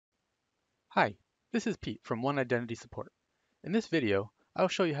Hi, this is Pete from One Identity Support. In this video, I'll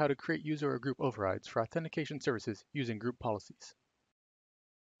show you how to create user or group overrides for authentication services using group policies.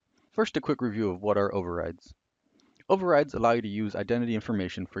 First, a quick review of what are overrides. Overrides allow you to use identity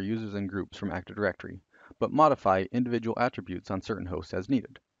information for users and groups from Active Directory, but modify individual attributes on certain hosts as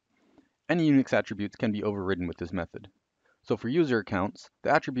needed. Any Unix attributes can be overridden with this method. So for user accounts,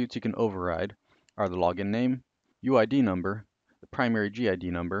 the attributes you can override are the login name, UID number, the primary GID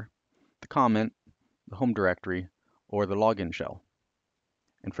number, the comment, the home directory, or the login shell.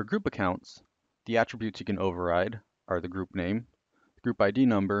 And for group accounts, the attributes you can override are the group name, the group ID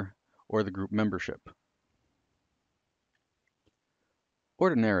number, or the group membership.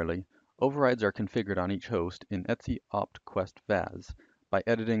 Ordinarily, overrides are configured on each host in etc opt quest vaz by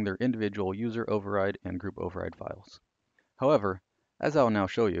editing their individual user override and group override files. However, as I'll now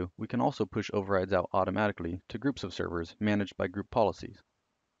show you, we can also push overrides out automatically to groups of servers managed by group policies.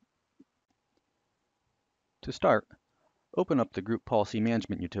 To start, open up the Group Policy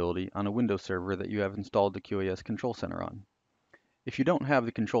Management utility on a Windows server that you have installed the QAS Control Center on. If you don't have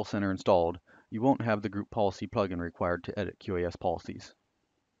the Control Center installed, you won't have the Group Policy plugin required to edit QAS policies.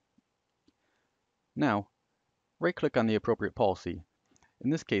 Now, right-click on the appropriate policy.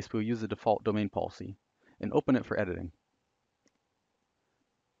 In this case, we'll use the default domain policy, and open it for editing.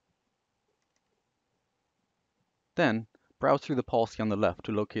 Then, browse through the policy on the left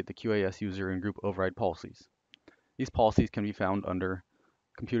to locate the QAS user and group override policies. These policies can be found under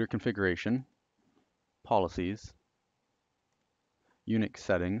Computer Configuration, Policies, Unix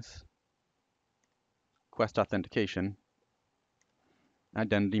Settings, Quest Authentication,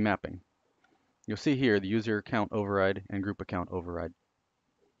 Identity Mapping. You'll see here the user account override and group account override.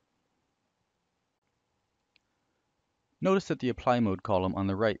 Notice that the Apply Mode column on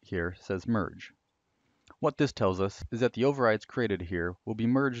the right here says Merge. What this tells us is that the overrides created here will be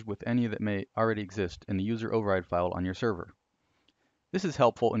merged with any that may already exist in the user override file on your server. This is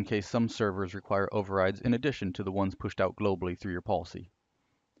helpful in case some servers require overrides in addition to the ones pushed out globally through your policy.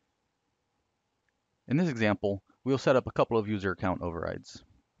 In this example, we'll set up a couple of user account overrides.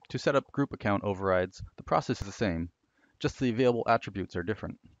 To set up group account overrides, the process is the same, just the available attributes are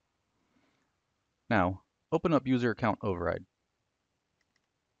different. Now, open up User Account Override.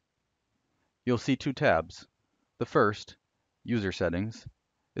 You'll see two tabs. The first, User Settings,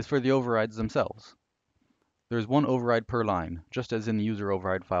 is for the overrides themselves. There is one override per line, just as in the user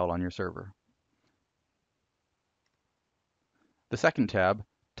override file on your server. The second tab,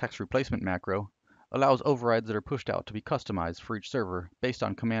 Text Replacement Macro, allows overrides that are pushed out to be customized for each server based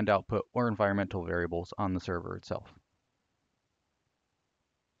on command output or environmental variables on the server itself.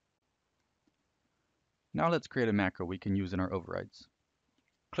 Now let's create a macro we can use in our overrides.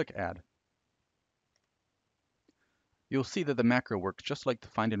 Click Add. You'll see that the macro works just like the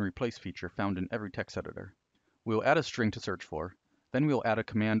find and replace feature found in every text editor. We'll add a string to search for, then we'll add a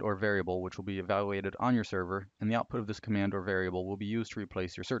command or variable which will be evaluated on your server, and the output of this command or variable will be used to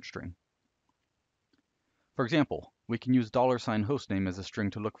replace your search string. For example, we can use $hostname as a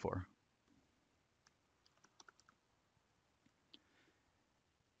string to look for,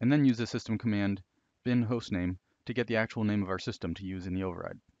 and then use the system command bin hostname to get the actual name of our system to use in the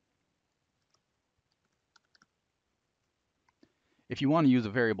override. If you want to use a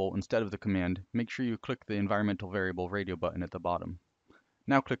variable instead of the command, make sure you click the environmental variable radio button at the bottom.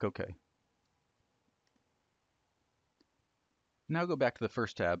 Now click OK. Now go back to the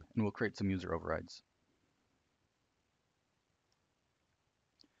first tab and we'll create some user overrides.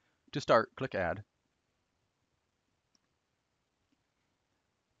 To start, click Add,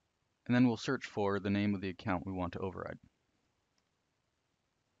 and then we'll search for the name of the account we want to override.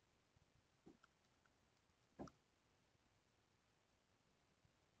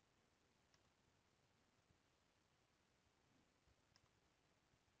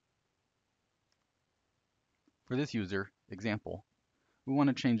 For this user example, we want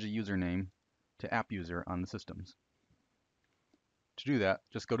to change the username to app user on the systems. To do that,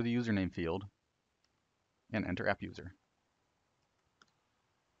 just go to the username field and enter app user.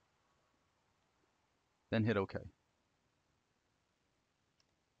 Then hit OK.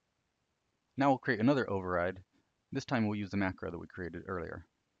 Now we'll create another override. This time we'll use the macro that we created earlier.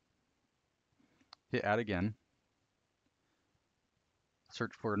 Hit Add again.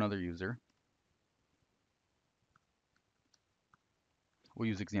 Search for another user. We'll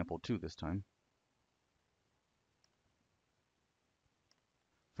use example 2 this time.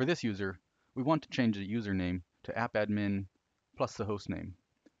 For this user, we want to change the username to appadmin plus the host name.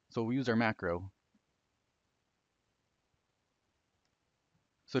 So we'll use our macro.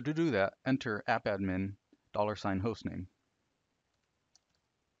 So to do that, enter appadmin $hostname.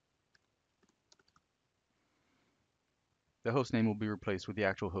 The host name will be replaced with the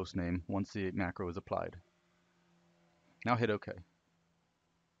actual host name once the macro is applied. Now hit OK.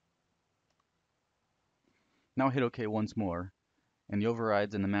 Now hit OK once more, and the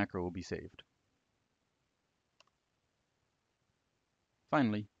overrides and the macro will be saved.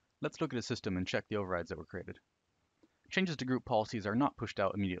 Finally, let's look at a system and check the overrides that were created. Changes to group policies are not pushed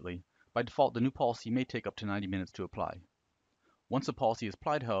out immediately. By default, the new policy may take up to 90 minutes to apply. Once the policy is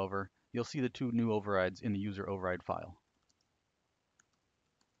applied, however, you'll see the two new overrides in the user override file.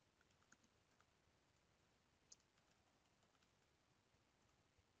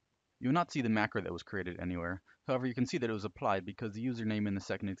 You will not see the macro that was created anywhere. However, you can see that it was applied because the username in the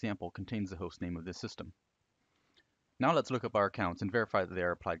second example contains the host name of this system. Now let's look up our accounts and verify that they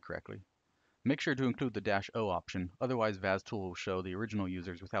are applied correctly. Make sure to include the -O option, otherwise VASTool will show the original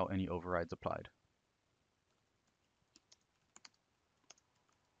users without any overrides applied.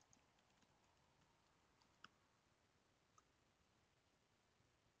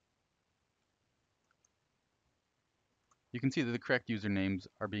 You can see that the correct usernames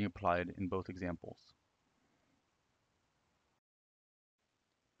are being applied in both examples.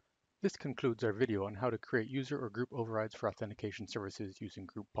 This concludes our video on how to create user or group overrides for authentication services using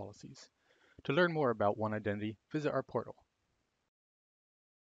group policies. To learn more about OneIdentity, visit our portal.